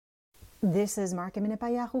This is Market Minute by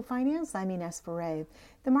Yahoo Finance. I'm Ines Ferre.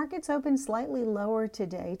 The markets opened slightly lower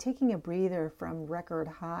today, taking a breather from record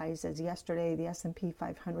highs as yesterday the S&P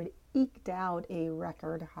 500 eked out a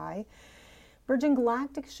record high. Virgin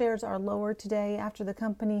Galactic shares are lower today after the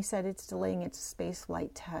company said it's delaying its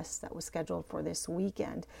spaceflight test that was scheduled for this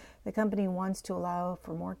weekend. The company wants to allow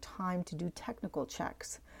for more time to do technical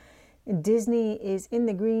checks. Disney is in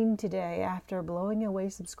the green today after blowing away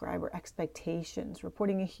subscriber expectations,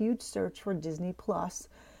 reporting a huge surge for Disney Plus.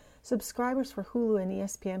 Subscribers for Hulu and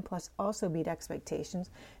ESPN Plus also beat expectations,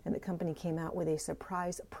 and the company came out with a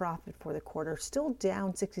surprise profit for the quarter, still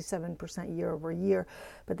down 67% year over year,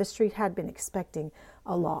 but the street had been expecting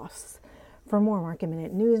a loss. For more Market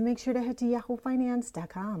Minute news, make sure to head to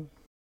yahoofinance.com.